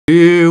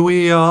Here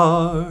we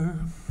are,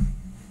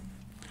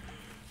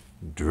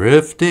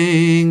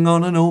 drifting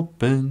on an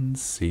open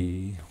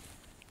sea.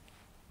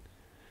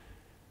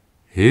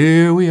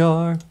 Here we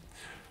are,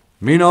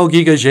 Mino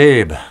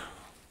GOFUNDME.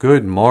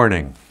 Good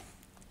morning.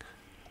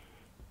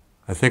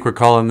 I think we're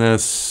calling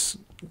this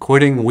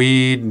Quitting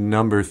Weed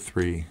number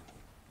 3.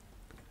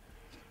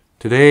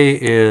 Today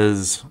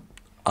is,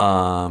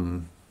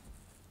 or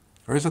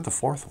is it the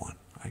 4th one?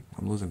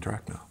 I'm losing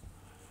track now.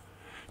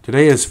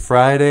 Today is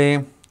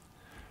Friday,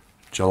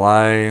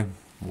 July,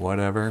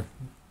 whatever.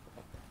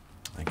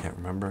 I can't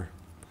remember.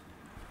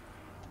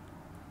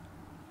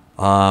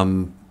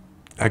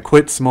 I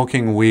quit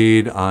smoking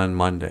weed on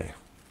Monday.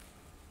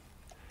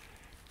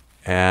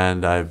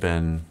 And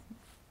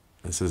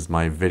this is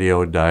my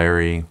video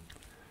diary,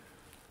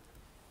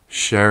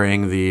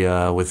 sharing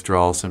the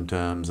withdrawal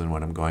symptoms and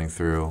what I'm going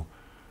through.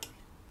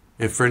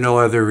 If for no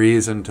other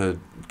reason to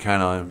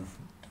kind of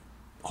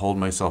hold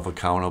myself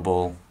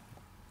accountable.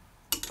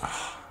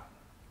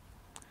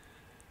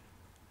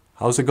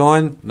 How's it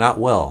going? Not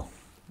well.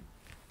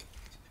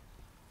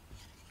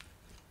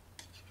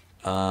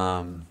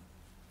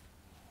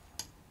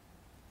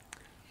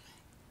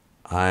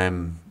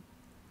 I'm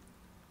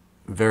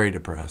very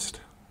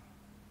depressed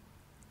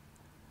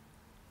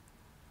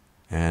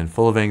and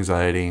full of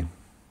anxiety.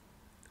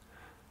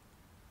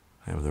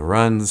 I have the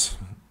runs.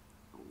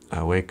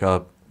 I wake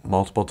up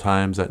multiple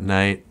times at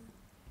night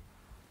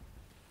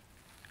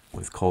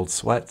with cold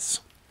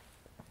sweats.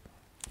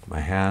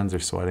 My hands are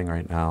sweating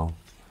right now.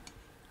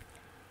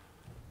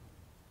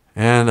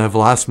 And I've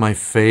lost my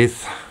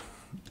faith,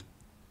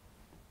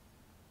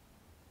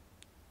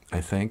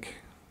 I think.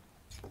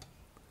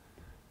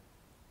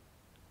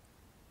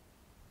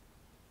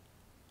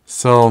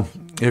 So,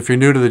 if you're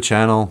new to the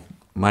channel,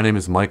 my name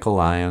is Michael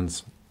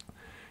Lyons,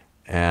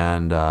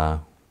 and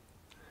I'm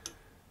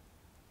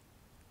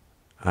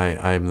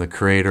the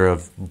creator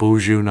of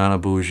BOOZHOO,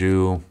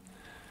 NANABOOZHOO,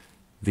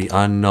 the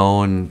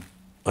unknown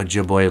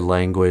OJIBWE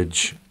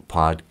language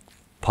puppet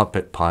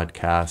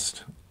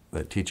podcast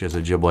that teaches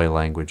Ojibwe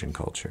language and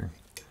culture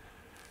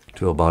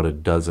to about a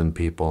dozen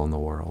people in the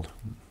world.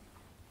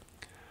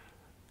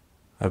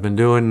 I've been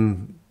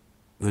doing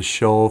the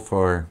show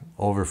for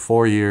over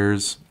 4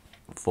 years,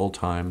 full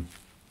time.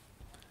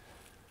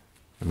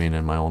 I mean,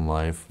 in my own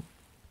life.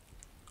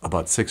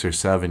 About 6 or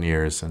 7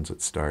 years since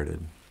it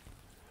started.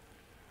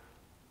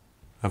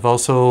 I've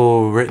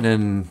also written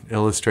and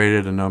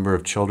illustrated a number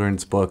of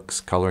children's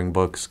books, coloring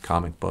books,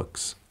 comic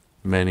books,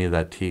 many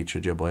that teach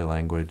Ojibwe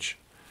language.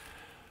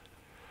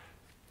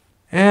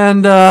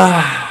 And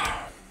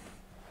I've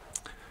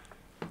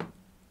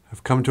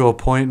come to a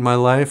point in my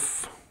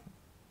life,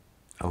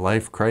 a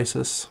life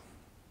crisis,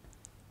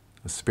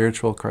 a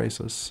spiritual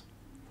crisis,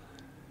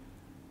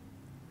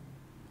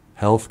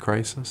 health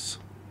crisis.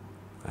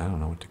 I don't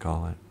know what to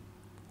call it.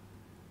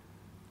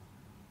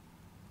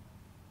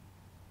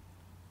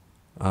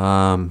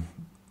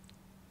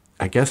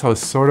 I guess I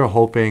was sort of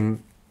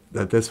hoping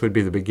that this would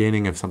be the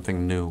beginning of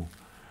something new.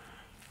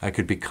 I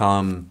could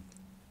become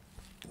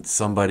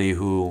somebody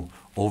who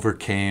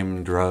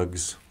overcame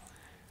drugs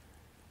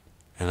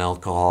and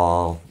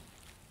alcohol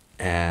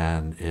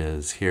and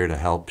is here to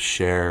help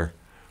share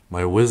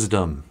my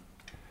wisdom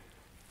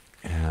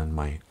and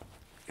my,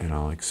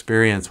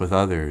 experience with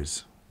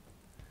others,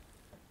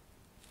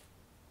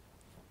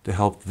 to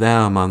help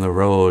them on the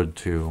road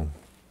to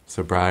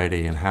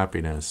sobriety and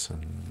happiness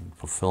and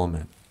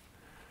fulfillment.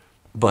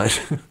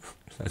 But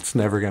that's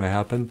never going to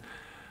happen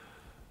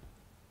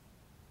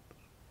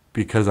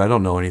because I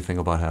don't know anything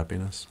about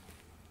happiness.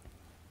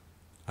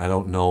 I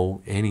don't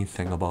know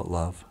anything about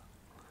love.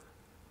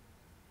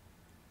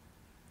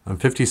 I'm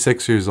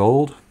 56 years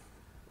old.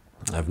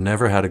 I've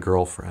never had a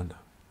girlfriend.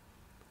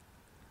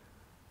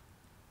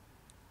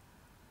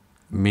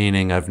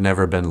 Meaning I've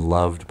never been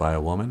loved by a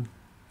woman,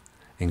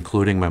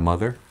 including my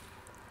mother.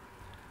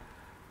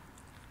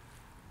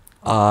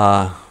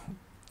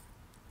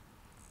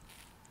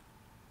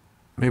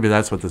 Maybe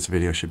that's what this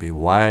video should be.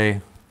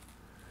 Why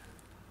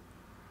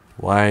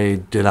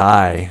did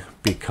I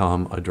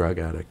become a drug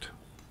addict?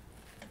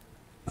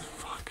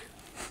 Fuck.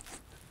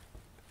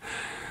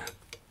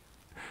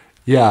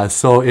 Yeah,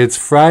 so it's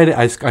Friday.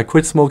 I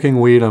quit smoking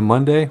weed on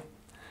Monday.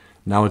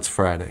 Now it's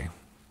Friday.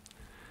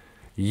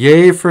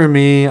 Yay for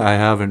me. I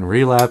haven't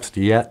relapsed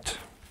yet.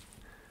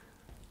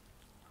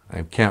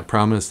 I can't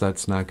promise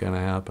that's not going to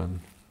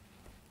happen.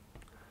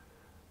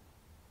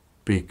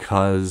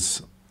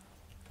 Because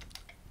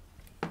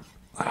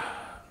I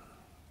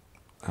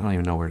don't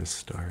even know where to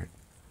start.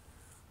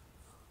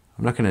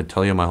 I'm not going to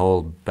tell you my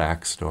whole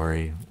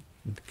backstory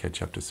to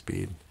catch up to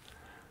speed.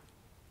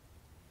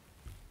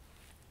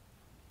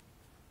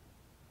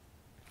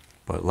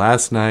 But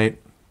last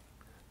night,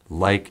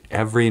 like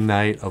every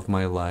night of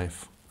my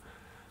life,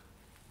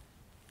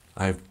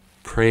 I've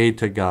prayed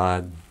to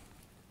God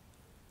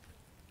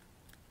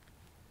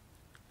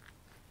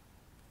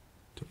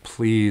to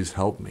please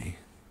help me.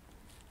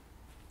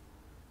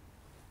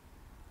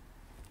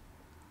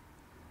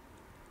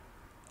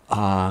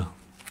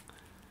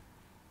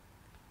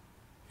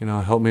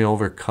 help me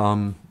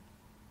overcome,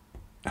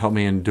 help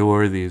me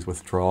endure these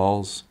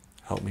withdrawals,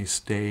 help me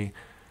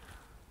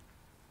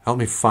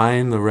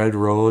find the red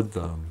road,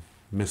 the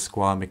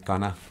Miskwa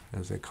Mikana,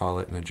 as they call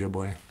it in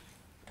Ojibwe.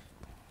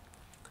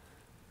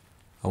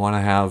 I want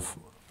to have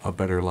a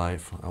better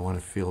life. I want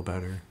to feel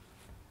better.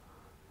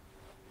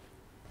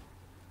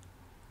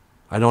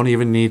 I don't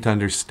even need to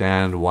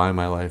understand why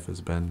my life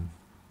has been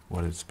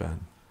what it's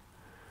been.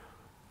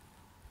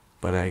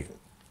 But I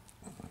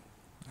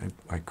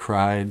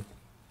cried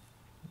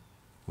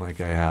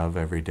like I have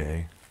every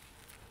day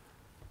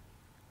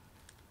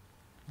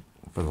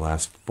for the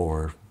last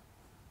 5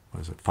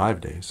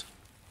 days.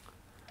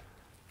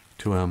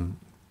 To him,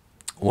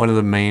 one of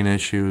the main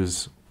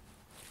issues,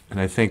 and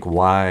I think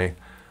why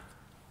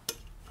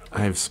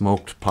I've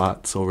smoked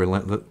pot so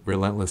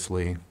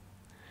relentlessly,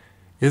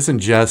 isn't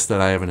just that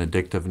I have an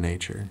addictive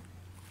nature.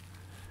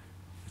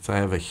 It's I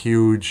have a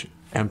huge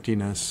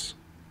emptiness,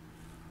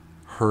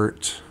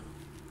 hurt,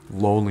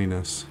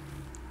 loneliness,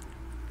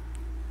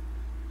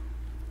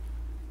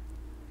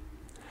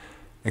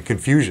 and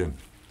confusion.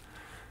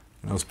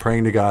 And I was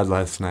praying to God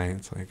last night.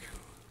 It's like,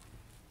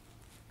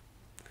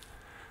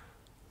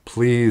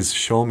 please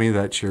show me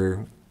that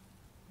you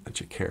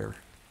care.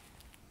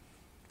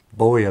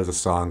 Bowie has a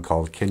song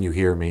called "Can You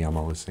Hear Me?" I'm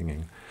always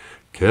singing.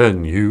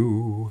 Can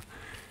you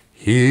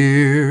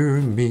hear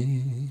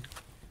me?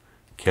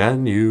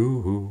 Can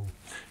you?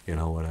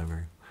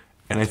 Whatever.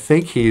 And I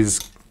think he's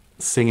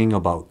singing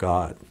about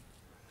God.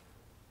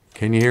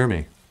 Can you hear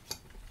me?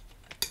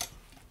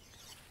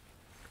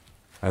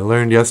 I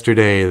learned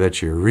yesterday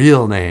that your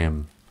real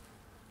name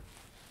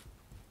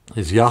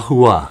is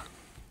Yahuwah.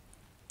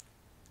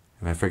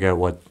 And I forget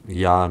what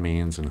Yah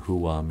means and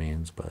Huwa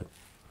means, but,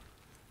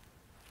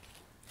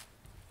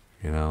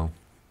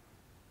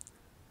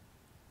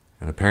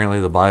 And apparently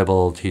the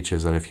Bible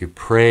teaches that if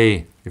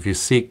you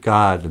seek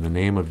God in the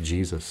name of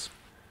Jesus,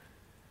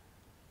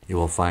 you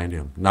will find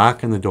him.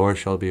 Knock and the door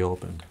shall be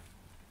opened.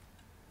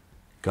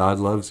 God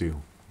loves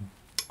you.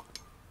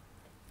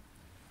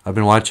 I've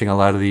been watching a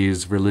lot of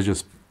these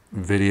religious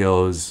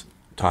videos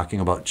talking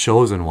about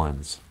chosen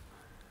ones.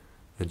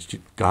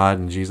 That God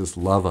and Jesus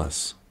love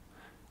us.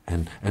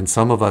 And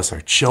some of us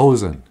are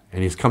chosen.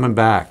 And he's coming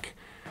back.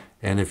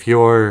 And if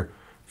you're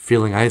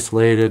feeling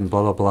isolated and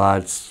blah, blah,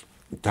 blah,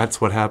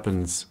 that's what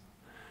happens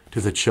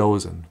to the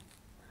chosen.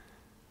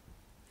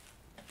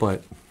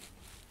 But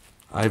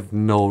I have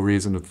no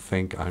reason to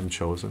think I'm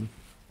chosen.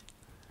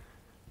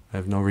 I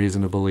have no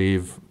reason to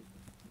believe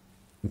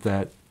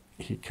that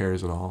he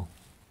cares at all.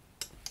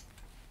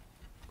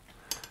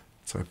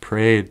 So I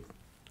prayed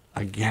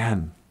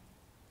again.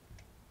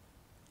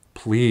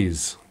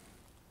 Please.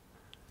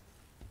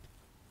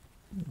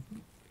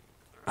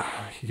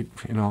 You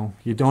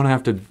don't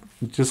have to,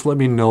 just let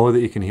me know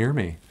that you can hear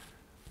me.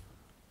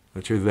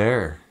 That you're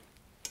there.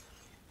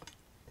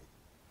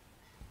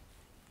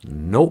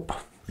 Nope.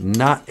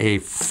 Not a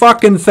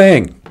fucking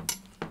thing.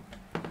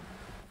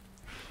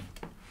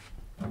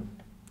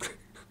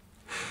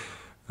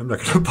 I'm not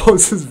going to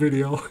post this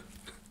video.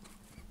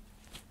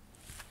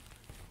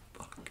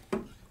 Fuck.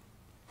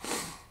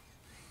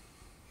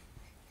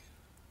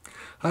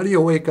 How do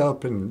you wake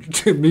up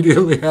and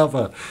immediately have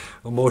an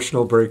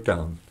emotional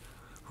breakdown?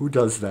 Who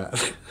does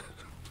that?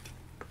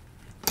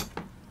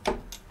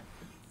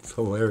 It's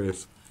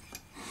hilarious.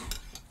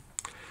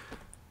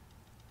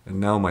 And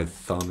now my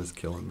thumb is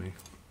killing me.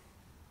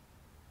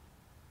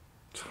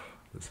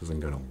 This isn't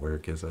going to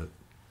work, is it?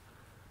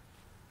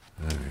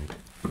 All right.